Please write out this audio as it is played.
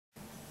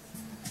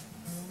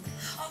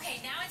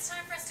it's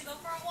time for us to go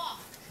for a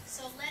walk.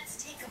 So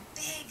let's take a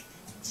big,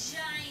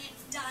 giant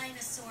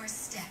dinosaur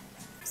step.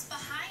 It's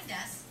behind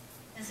us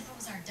as if it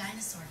was our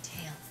dinosaur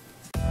tail.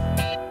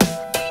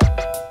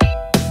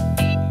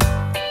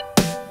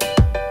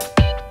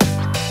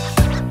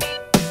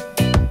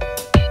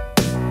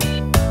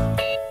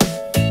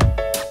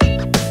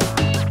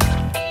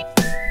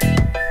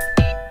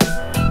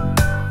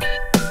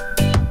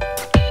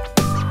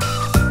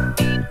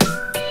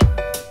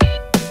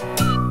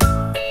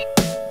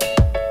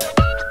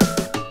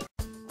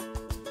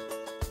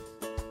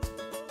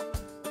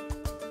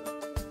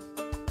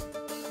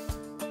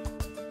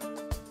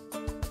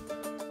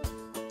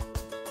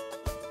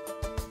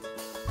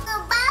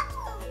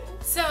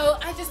 So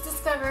I just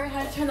discovered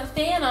how to turn the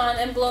fan on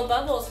and blow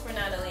bubbles for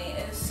Natalie.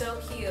 It is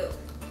so cute.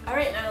 All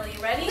right, Natalie,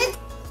 you ready?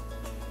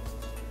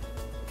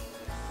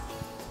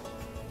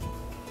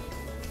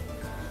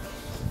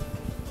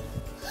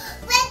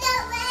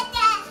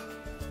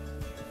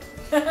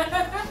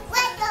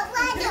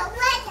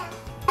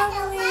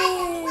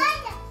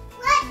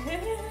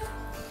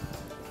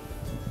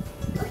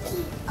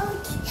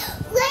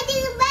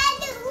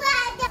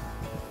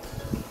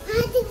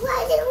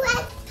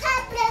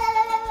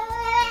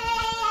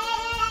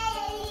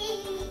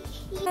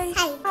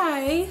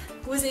 I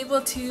was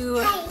able to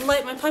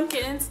light my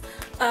pumpkins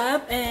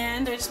up,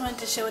 and I just wanted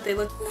to show what they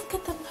look. Look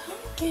at the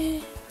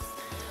pumpkins.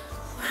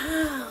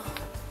 Wow.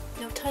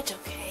 No touch,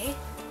 okay?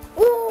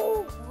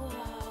 Ooh.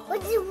 Whoa.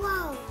 What's it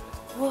wrong?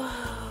 Whoa.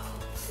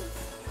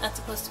 That's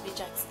supposed to be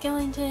Jack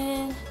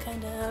Skellington,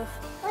 kind of.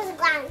 What's it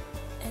wrong?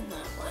 And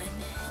that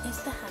one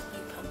is the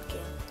happy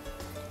pumpkin.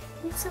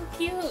 It's so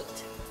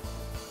cute.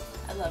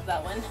 I love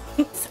that one.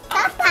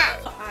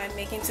 I'm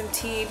making some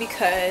tea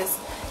because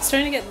it's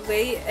starting to get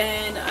late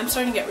and I'm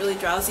starting to get really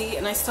drowsy,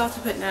 and I still have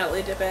to put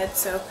Natalie to bed,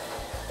 so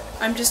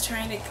I'm just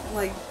trying to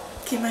like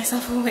keep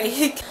myself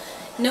awake.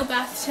 No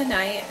bath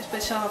tonight,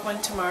 but she'll have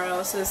one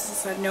tomorrow, so this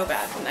is a no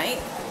bath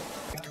night.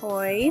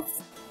 Toys.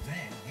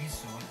 Then he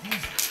saw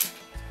Diesel.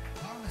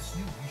 Thomas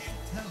knew he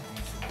should tell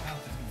Diesel about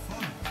the new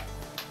phone.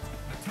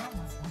 But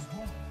Thomas was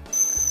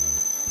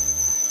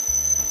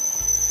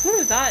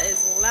warned. Ooh, that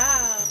is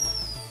loud.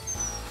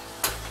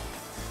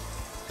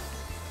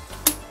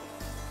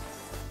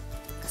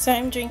 So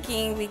I'm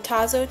drinking the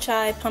Tazo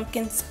Chai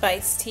Pumpkin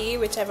Spice Tea,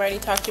 which I've already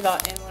talked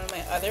about in one of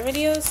my other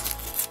videos.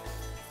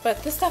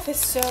 But this stuff is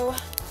so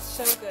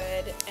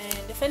good,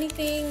 and if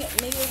anything,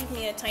 maybe it'll give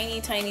me a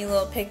tiny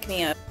little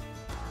pick-me-up.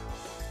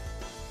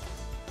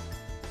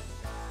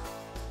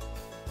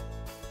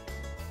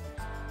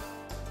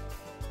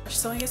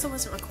 So I guess I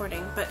wasn't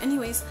recording, but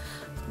anyways,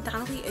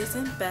 Natalie is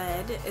in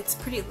bed. It's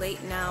pretty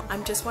late now.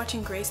 I'm just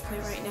watching Grace play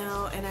right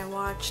now, and I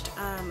watched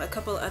a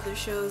couple other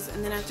shows,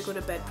 and then I have to go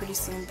to bed pretty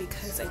soon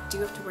because I do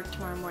have to work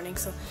tomorrow morning.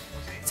 So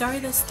sorry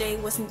this day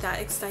wasn't that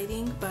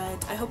exciting,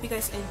 but I hope you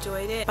guys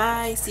enjoyed it.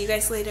 Bye, see you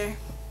guys later.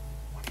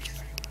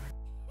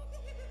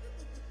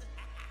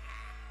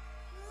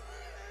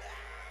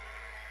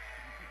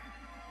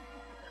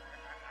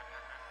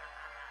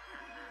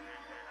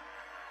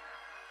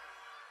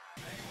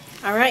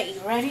 Alright,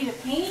 you ready to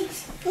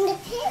paint?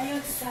 Are you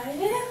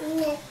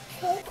excited?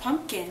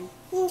 Pumpkin.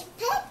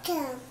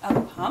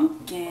 A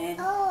pumpkin.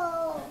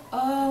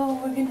 Oh,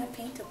 we're gonna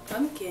paint a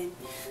pumpkin.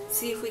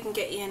 See if we can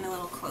get you in a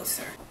little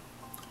closer.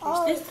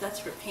 Here's this. That's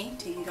for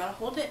painting. You gotta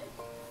hold it.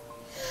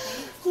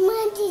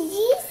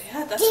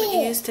 Yeah, that's what you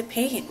use to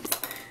paint.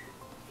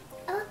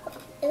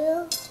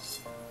 Yeah.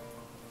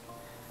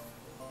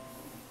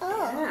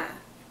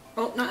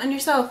 Oh, not on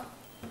yourself.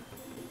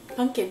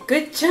 Pumpkin.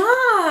 Good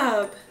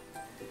job!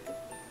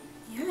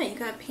 Yeah, you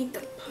gotta paint the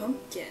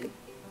pumpkin.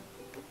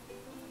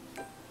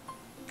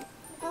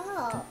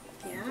 Oh.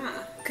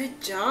 Yeah,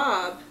 good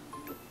job.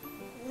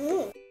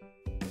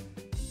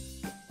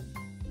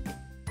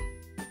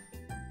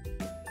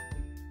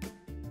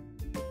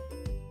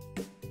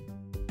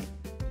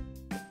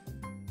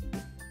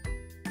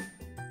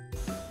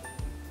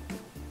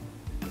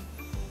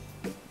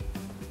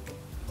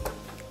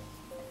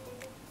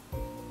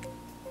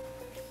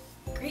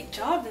 Great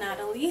job,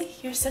 Natalie.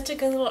 You're such a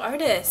good little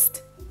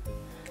artist.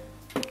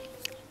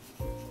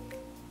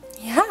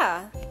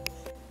 Yeah.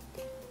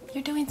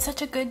 You're doing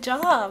such a good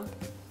job.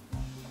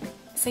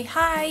 Say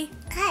hi.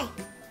 Hi.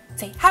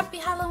 Say happy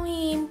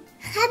Halloween.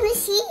 Happy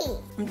seeing.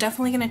 I'm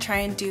definitely gonna try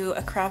and do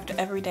a craft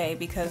every day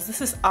because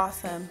this is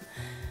awesome.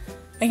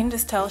 I can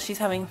just tell she's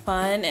having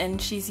fun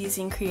and she's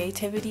using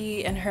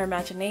creativity and her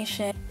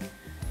imagination.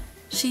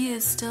 She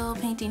is still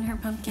painting her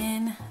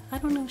pumpkin. I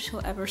don't know if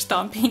she'll ever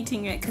stop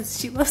painting it because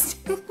she loves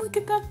to. Look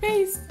at that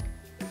face.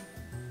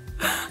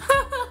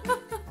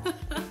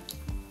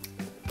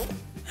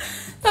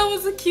 That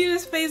was the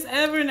cutest face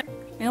ever.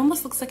 It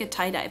almost looks like a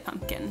tie-dye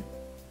pumpkin.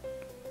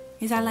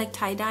 Is that like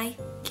tie-dye?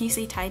 Can you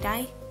say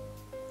tie-dye?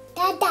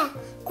 Dada.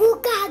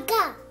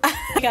 Kukaga. Oh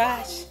my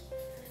gosh.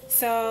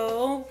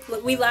 So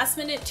we last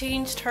minute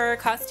changed her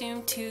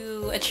costume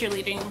to a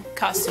cheerleading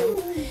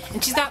costume.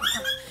 And she's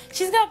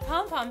got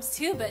pom-poms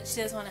too, but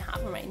she doesn't want to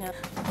have them right now.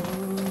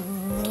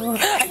 Ooh.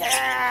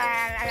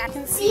 I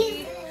can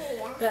see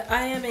But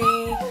I am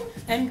a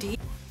MD,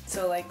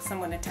 so like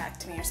someone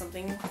attacked me or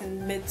something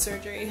in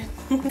mid-surgery.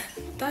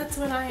 That's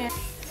what I am.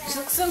 She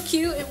looks so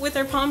cute with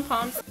her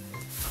pom-poms.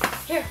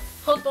 Here,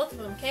 hold both of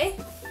them, okay?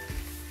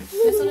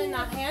 This one in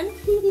that hand.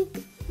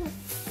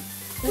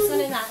 This one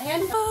in that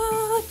hand.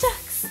 Oh,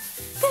 ducks!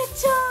 Good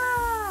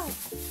job!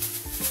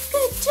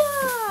 Good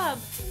job!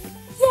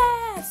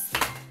 Yes!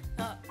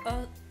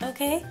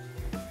 Okay?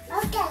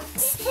 Okay.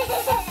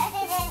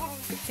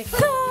 Say,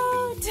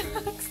 go,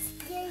 ducks!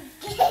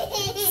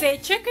 Say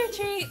trick or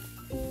treat!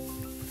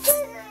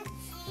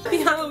 Happy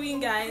Halloween,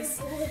 guys!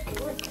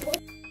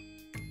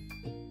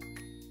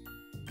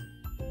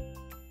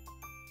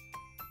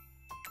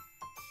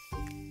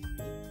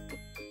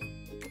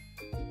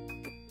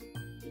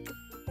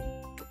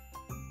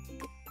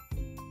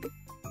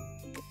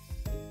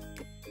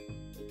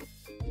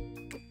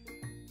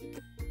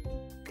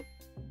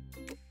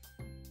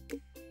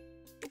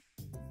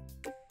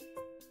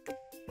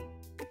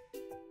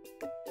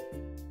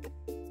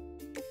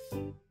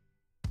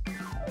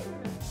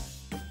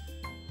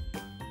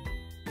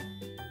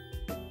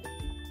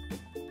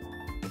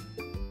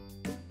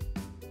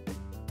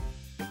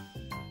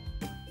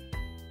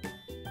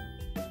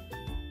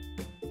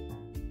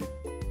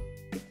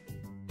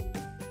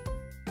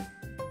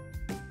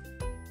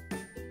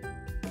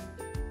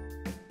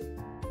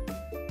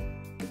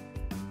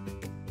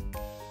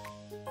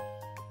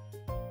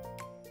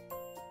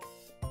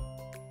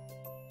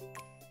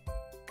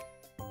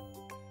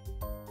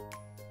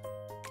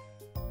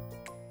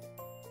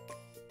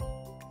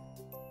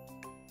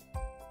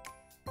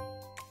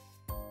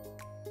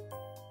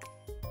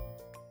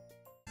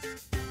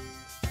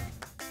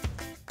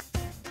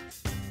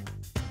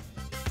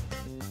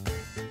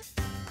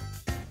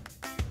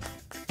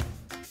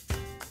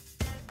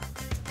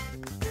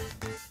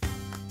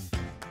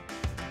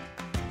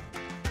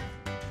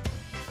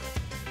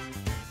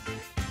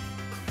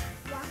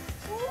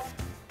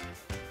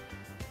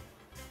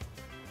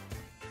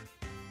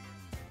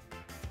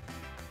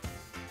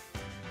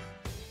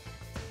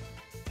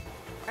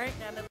 Alright,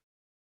 now